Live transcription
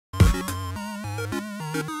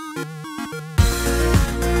Hey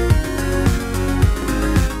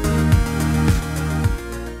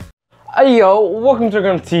yo, welcome to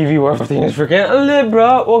Echorim TV where everything is freaking lit,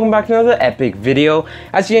 bro. Welcome back to another epic video.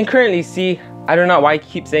 As you can currently see, I don't know why I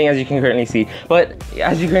keep saying as you can currently see, but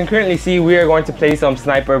as you can currently see, we are going to play some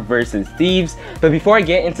Sniper versus Thieves. But before I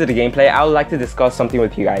get into the gameplay, I would like to discuss something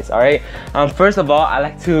with you guys, alright? First of all, I'd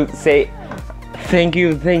like to say thank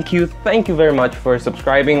you very much for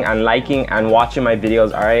subscribing and liking and watching my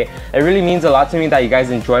videos, alright? It really means a lot to me that you guys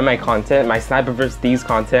enjoy my content, my Sniper vs Thieves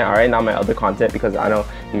content, alright? Not my other content, because I know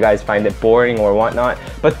you guys find it boring or whatnot.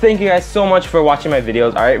 But thank you guys so much for watching my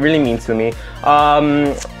videos, alright? It really means to me.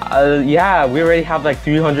 Yeah, we already have like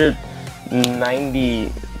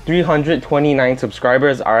 329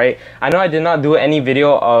 subscribers, alright? I know I did not do any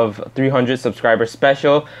video of 300 subscriber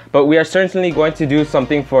special, but we are certainly going to do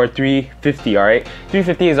something for 350, alright?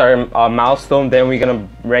 350 is our milestone, then we're gonna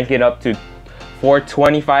rank it up to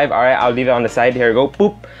 425, alright? I'll leave it on the side, here we go,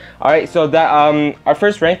 boop. Alright, so that our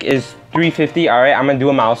first rank is 350, alright? I'm gonna do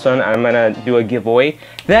a milestone and I'm gonna do a giveaway.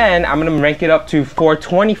 Then I'm gonna rank it up to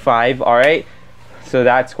 425, alright? So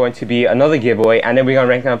that's going to be another giveaway, and then we're gonna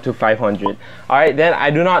rank it up to 500. Alright, then I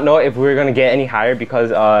do not know if we're gonna get any higher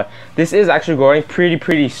because this is actually going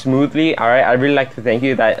pretty smoothly. Alright, I really like to thank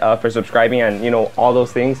you that for subscribing and you know all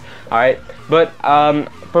those things. Alright, but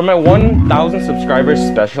for my 1,000 subscribers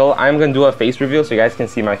special, I'm gonna do a face reveal so you guys can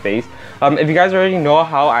see my face. If you guys already know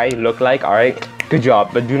how I look like, alright, good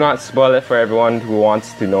job, but do not spoil it for everyone who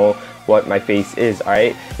wants to know what my face is,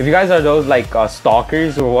 alright? If you guys are those like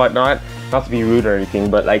stalkers or whatnot, not to be rude or anything,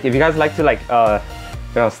 but like if you guys like to like you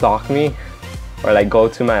know, stalk me or like go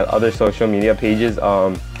to my other social media pages,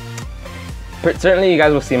 certainly you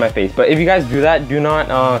guys will see my face. But if you guys do that, do not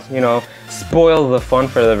you know, spoil the fun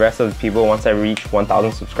for the rest of the people once I reach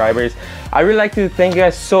 1,000 subscribers. I really like to thank you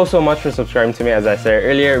guys so much for subscribing to me. As I said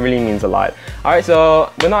earlier, it really means a lot. Alright, so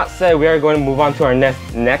with that said, we are going to move on to our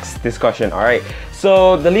next discussion. Alright,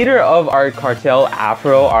 so the leader of our cartel,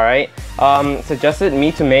 AFRO, alright, suggested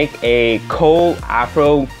me to make a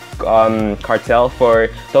co-AFRO cartel for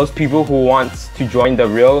those people who want to join the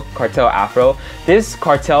real cartel AFRO. This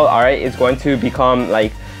cartel, alright, is going to become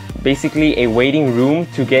like basically a waiting room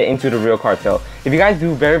to get into the real cartel. If you guys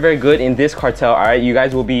do very good in this cartel, alright, you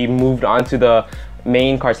guys will be moved on to the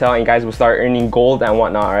main cartel and you guys will start earning gold and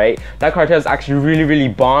whatnot, alright? That cartel is actually really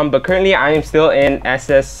bomb, but currently I am still in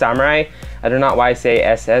SS Samurai. I don't know why I say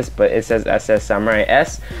SS, but it says SS Samurai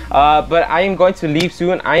S. But I am going to leave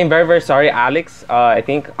soon. I am very sorry, Alex. I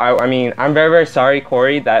mean, I'm very sorry,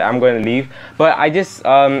 Corey, that I'm going to leave. But I just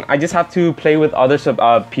have to play with other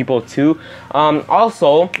people too.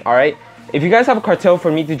 Also, alright, if you guys have a cartel for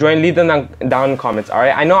me to join, leave them down in the comments,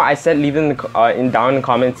 alright? I know I said leave them down in the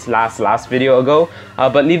comments last video ago,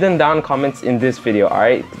 but leave them down in the comments in this video,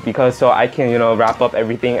 alright? Because so I can, you know, wrap up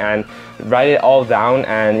everything and write it all down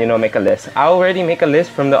and, you know, make a list. I already make a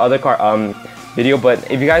list from the other video, but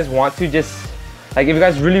if you guys want to just, like, if you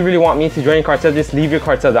guys really want me to join your cartel, just leave your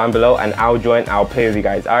cartel down below and I'll join, I'll play with you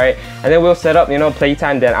guys, alright? And then we'll set up, you know,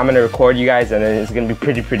 playtime, then I'm gonna record you guys and then it's gonna be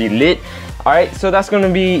pretty lit. Alright, so that's gonna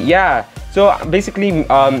be, yeah. So basically,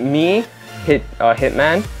 me,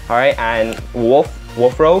 Hitman, alright, and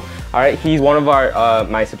Wolfro, alright, he's one of our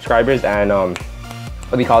my subscribers, and what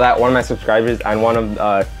do you call that? One of my subscribers and one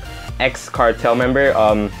of ex-cartel member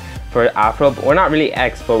for AFRO. We're not really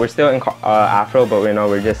ex, but we're still in AFRO, but you know,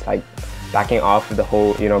 we're just like backing off the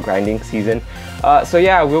whole, you know, grinding season. So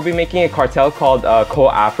yeah, we'll be making a cartel called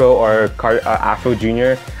Co-AFRO or AFRO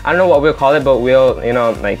Junior. I don't know what we'll call it, but we'll, you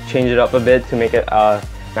know, like change it up a bit to make it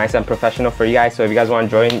nice and professional for you guys. So if you guys want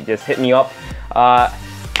to join, just hit me up.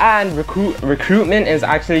 And recruitment is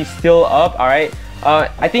actually still up, alright?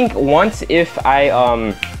 I think once if I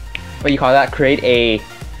what do you call that,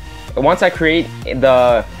 once I create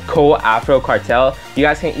the Co-AFRO cartel, you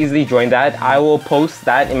guys can easily join that. I will post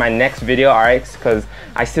that in my next video, alright, because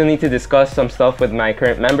I still need to discuss some stuff with my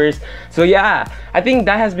current members. So yeah, I think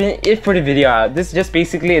that has been it for the video. This is just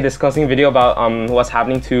basically a discussing video about what's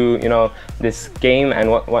happening to, you know, this game and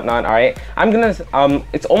whatnot, alright. I'm gonna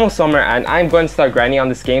it's almost summer and I'm going to start grinding on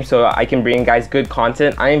this game so I can bring guys good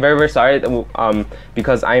content. I am very sorry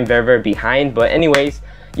because I am very behind, but anyways,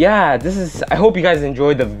 yeah, I hope you guys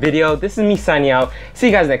enjoyed the video. This is me signing out. See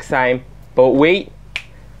you guys next time. But wait,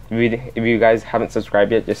 if you guys haven't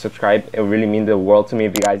subscribed yet, just subscribe. It would really mean the world to me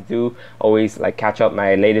if you guys do. Always like catch up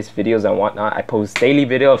my latest videos and whatnot. I post daily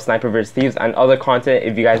video of Sniper vs Thieves and other content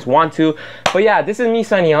if you guys want to. But yeah, this is me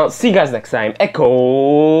signing out. See you guys next time.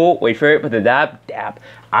 Echo, wait for it, but the dab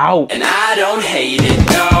out. And I don't hate it,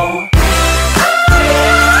 no.